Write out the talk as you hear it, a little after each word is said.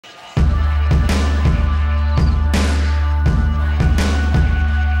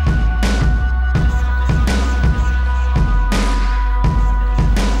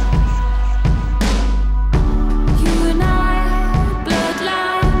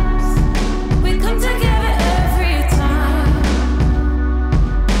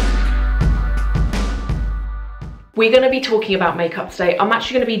We're going to be talking about makeup today. I'm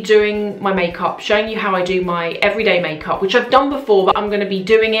actually going to be doing my makeup, showing you how I do my everyday makeup, which I've done before, but I'm going to be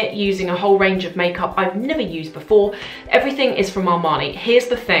doing it using a whole range of makeup I've never used before. Everything is from Armani. Here's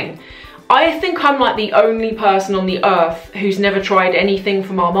the thing. I think I'm like the only person on the earth who's never tried anything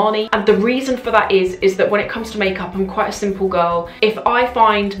from Armani, and the reason for that is that when it comes to makeup, I'm quite a simple girl. If I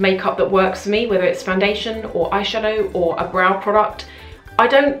find makeup that works for me, whether it's foundation or eyeshadow or a brow product, I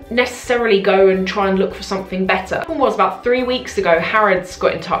don't necessarily go and try and look for something better. It was about 3 weeks ago, Harrods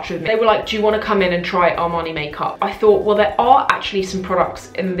got in touch with me. They were like, do you want to come in and try Armani makeup? I thought, well, there are actually some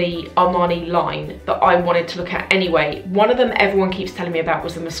products in the Armani line that I wanted to look at anyway. One of them everyone keeps telling me about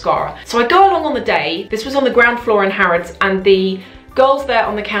was the mascara. So I go along on the day. This was on the ground floor in Harrods, and the girls there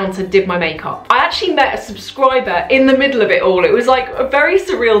on the counter did my makeup. I actually met a subscriber in the middle of it all. It was like a very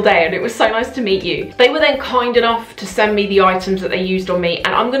surreal day, and it was so nice to meet you. They were then kind enough to send me the items that they used on me,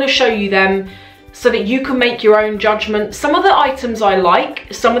 and I'm going to show you them so that you can make your own judgment. Some of the items I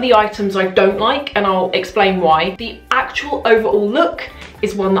like, some of the items I don't like, and I'll explain why. The actual overall look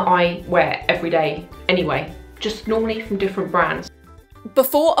is one that I wear every day anyway, just normally from different brands.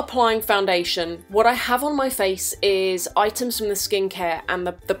 Before applying foundation, what I have on my face is items from the skincare and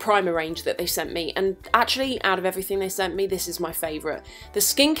the primer range that they sent me. And actually, out of everything they sent me, this is my favourite. The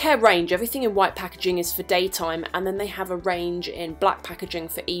skincare range, everything in white packaging is for daytime, and then they have a range in black packaging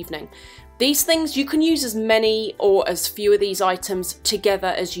for evening. These things, you can use as many or as few of these items together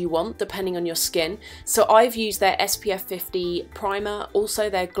as you want, depending on your skin. So I've used their SPF 50 primer, also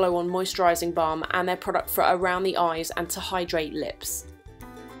their Glow On Moisturising Balm, and their product for around the eyes and to hydrate lips.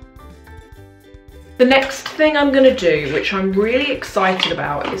 The next thing I'm going to do, which I'm really excited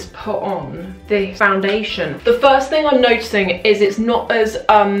about, is put on this foundation. The first thing I'm noticing is it's not as,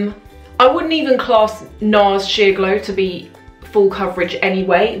 I wouldn't even class NARS Sheer Glow to be full coverage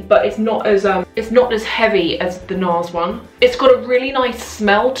anyway, but it's not as heavy as the NARS one. It's got a really nice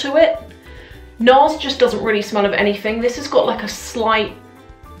smell to it. NARS just doesn't really smell of anything. This has got like a slight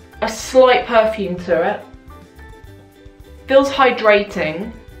perfume to it. Feels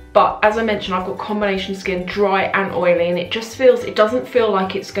hydrating. But as I mentioned, I've got combination skin, dry and oily, and it just feels, it doesn't feel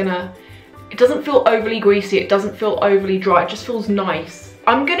like it doesn't feel overly greasy, it doesn't feel overly dry, it just feels nice.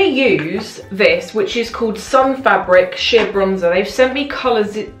 I'm gonna use this, which is called Sun Fabric Sheer Bronzer. They've sent me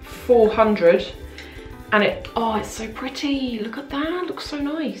colours 400, and oh, it's so pretty. Look at that, it looks so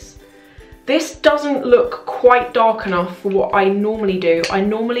nice. This doesn't look quite dark enough for what I normally do. I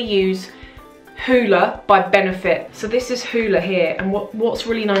normally use Hoola by Benefit. So this is Hoola here, and what's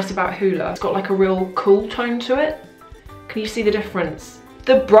really nice about Hoola, it's got like a real cool tone to it. Can you see the difference?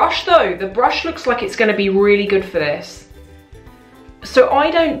 The brush though, the brush looks like it's going to be really good for this. So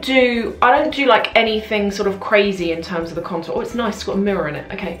I don't do like anything sort of crazy in terms of the contour. Oh, it's nice, it's got a mirror in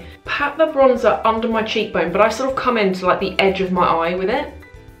it. Okay, pat the bronzer under my cheekbone, but I sort of come into like the edge of my eye with it.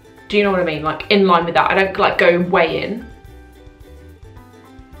 Do you know what I mean? Like in line with that. I don't like go way in.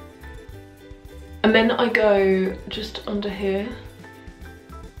 And then I go just under here.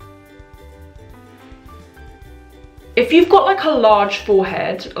 If you've got like a large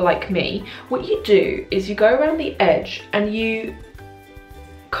forehead like me, what you do is you go around the edge and you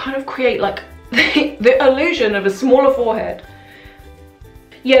kind of create like the illusion of a smaller forehead.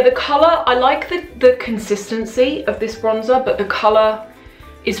 Yeah, the colour, I like the consistency of this bronzer, but the colour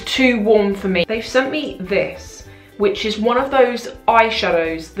is too warm for me. They've sent me this, which is one of those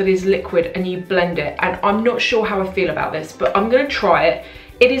eyeshadows that is liquid and you blend it, and I'm not sure how I feel about this, but I'm going to try it.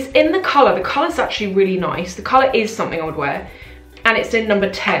 It is in the colour, the colour's actually really nice, the colour is something I would wear, and it's in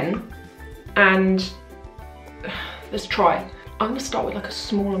number 10, and let's try. I'm going to start with like a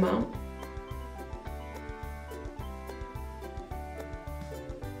small amount.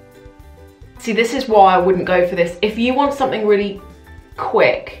 See, this is why I wouldn't go for this. If you want something really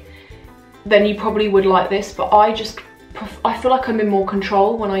quick, then you probably would like this, but I feel like I'm in more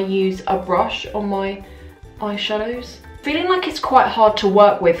control when I use a brush on my eyeshadows. Feeling like it's quite hard to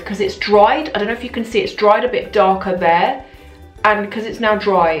work with because it's dried. I don't know if you can see, it's dried a bit darker there, and because it's now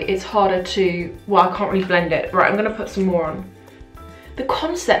dry, it's harder to, well, I can't really blend it. Right, I'm gonna put some more on. The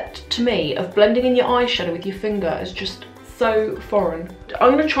concept to me of blending in your eyeshadow with your finger is just so foreign.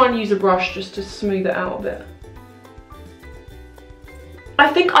 I'm gonna try and use a brush just to smooth it out a bit. I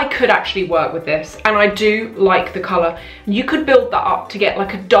think I could actually work with this, and I do like the colour. You could build that up to get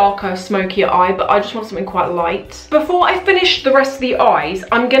like a darker, smokier eye, but I just want something quite light. Before I finish the rest of the eyes,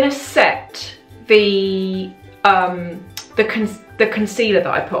 I'm gonna set the concealer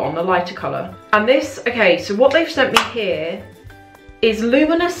that I put on, the lighter colour. And this, okay, so what they've sent me here is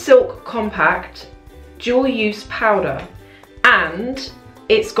Luminous Silk Compact Dual Use Powder, and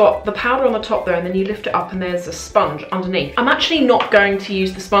it's got the powder on the top there, and then you lift it up and there's a sponge underneath. I'm actually not going to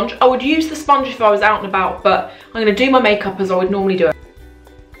use the sponge. I would use the sponge if I was out and about, but I'm going to do my makeup as I would normally do it.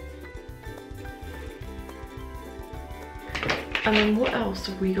 And then what else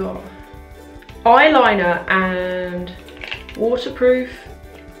have we got? Eyeliner and waterproof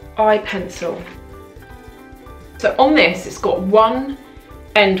eye pencil. So on this, it's got one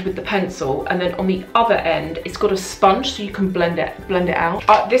end with the pencil, and then on the other end, it's got a sponge so you can blend it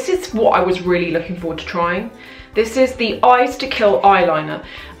out. This is what I was really looking forward to trying. This is the Eyes to Kill eyeliner.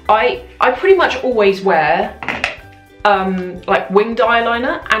 I pretty much always wear like winged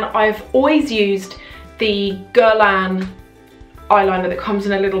eyeliner, and I've always used the Guerlain eyeliner that comes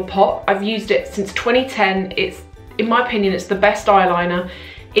in a little pot. I've used it since 2010. It's, in my opinion, it's the best eyeliner.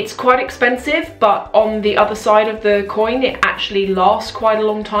 It's quite expensive, but on the other side of the coin, it actually lasts quite a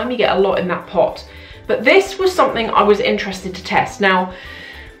long time. You get a lot in that pot. But this was something I was interested to test. Now,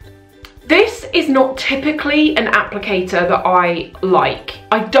 this is not typically an applicator that I like.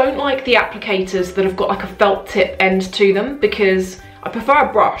 I don't like the applicators that have got like a felt tip end to them, because I prefer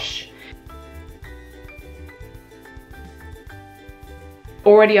a brush.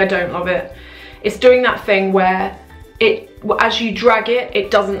 Already I don't love it. It's doing that thing where as you drag it, it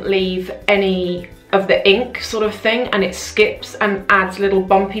doesn't leave any of the ink sort of thing, and it skips and adds little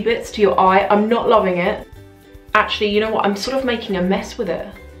bumpy bits to your eye. I'm not loving it. Actually, you know what? I'm sort of making a mess with it.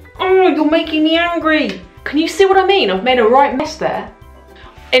 Oh, you're making me angry. Can you see what I mean? I've made a right mess there.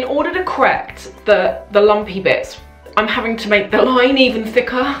 In order to correct the lumpy bits, I'm having to make the line even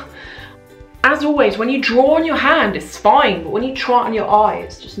thicker. As always, when you draw on your hand, it's fine, but when you try it on your eye,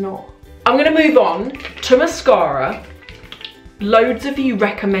 it's just not. I'm gonna move on to mascara. Loads of you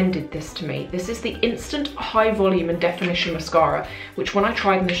recommended this to me. This is the Instant High Volume and Definition Mascara, which when I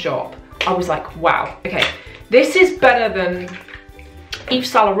tried in the shop, I was like, wow. Okay, this is better than Yves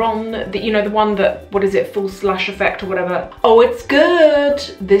Saint Laurent, you know, the one that, what is it, Full Slash Effect or whatever. Oh, it's good.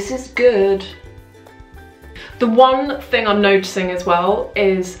 This is good. The one thing I'm noticing as well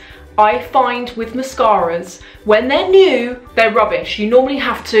is I find with mascaras, when they're new, they're rubbish. You normally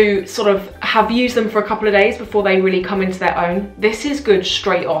have to sort of use them for a couple of days before they really come into their own. This is good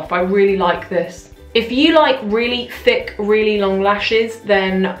straight off. I really like this. If you like really thick, really long lashes,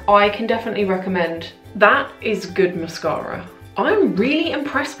 then I can definitely recommend. That is good mascara. I'm really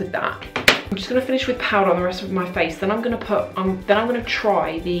impressed with that. I'm just gonna finish with powder on the rest of my face. Then I'm gonna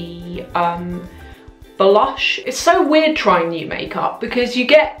try the blush. It's so weird trying new makeup because you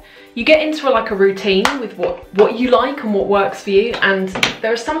get into like a routine with what you like and what works for you, and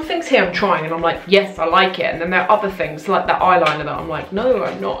there are some things here I'm trying and I'm like, yes, I like it, and then there are other things like that eyeliner that I'm like, no,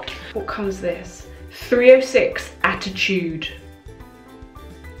 I'm not. What colour's this? 306 Attitude.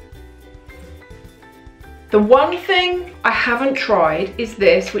 The one thing I haven't tried is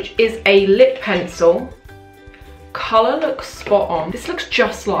this, which is a lip pencil. Colour looks spot on. This looks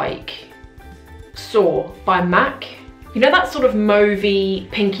just like Soar by MAC. You know that sort of mauvey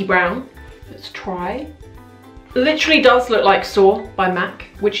pinky brown? Let's try. Literally does look like Soar by MAC,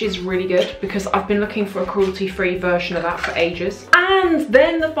 which is really good because I've been looking for a cruelty-free version of that for ages. And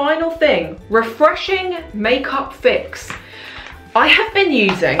then the final thing, Refreshing Makeup Fix. I have been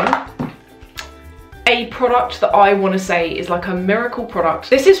using a product that I want to say is like a miracle product.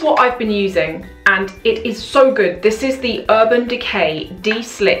 This is what I've been using and it is so good. This is the Urban Decay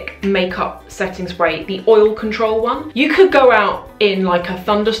De-Slick Makeup Setting Spray, the oil control one. You could go out in like a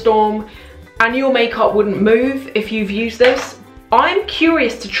thunderstorm and your makeup wouldn't move if you've used this. I'm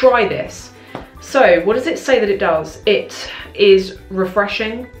curious to try this. So what does it say that it does? It is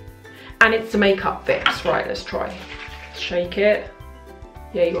refreshing and it's a makeup fix. Right, let's try. Shake it.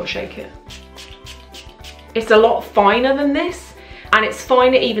 Yeah, you gotta shake it. It's a lot finer than this, and it's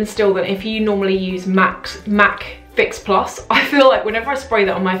finer even still than if you normally use MAC Fix Plus. I feel like whenever I spray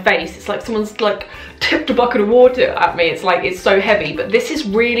that on my face, it's like someone's like tipped a bucket of water at me. It's like, it's so heavy, but this is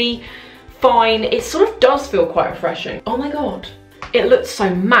really fine. It sort of does feel quite refreshing. Oh my God, it looks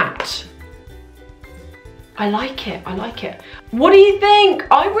so matte. I like it, I like it. What do you think?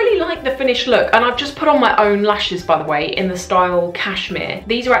 I really like the finished look, and I've just put on my own lashes, by the way, in the style Cashmere.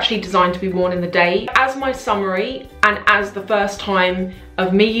 These are actually designed to be worn in the day. As my summary, and as the first time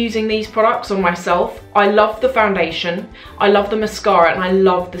of me using these products on myself, I love the foundation, I love the mascara, and I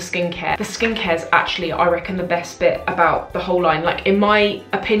love the skincare. The skincare is actually, I reckon, the best bit about the whole line. Like, in my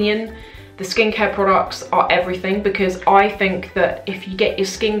opinion, the skincare products are everything, because I think that if you get your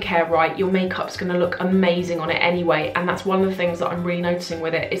skincare right, your makeup's gonna look amazing on it anyway. And that's one of the things that I'm really noticing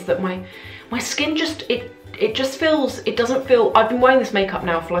with it, is that my skin just, it just feels, it doesn't feel, I've been wearing this makeup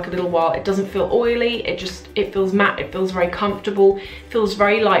now for like a little while, it doesn't feel oily, it feels matte, it feels very comfortable, it feels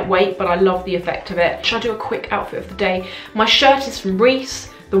very lightweight, but I love the effect of it. Shall I do a quick outfit of the day? My shirt is from Reese.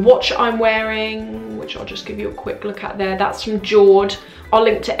 The watch I'm wearing, which I'll just give you a quick look at there, that's from Jord. I'll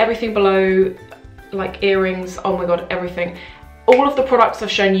link to everything below, like earrings, oh my god, everything. All of the products I've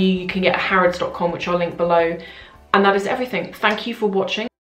shown you, you can get at harrods.com, which I'll link below. And that is everything. Thank you for watching.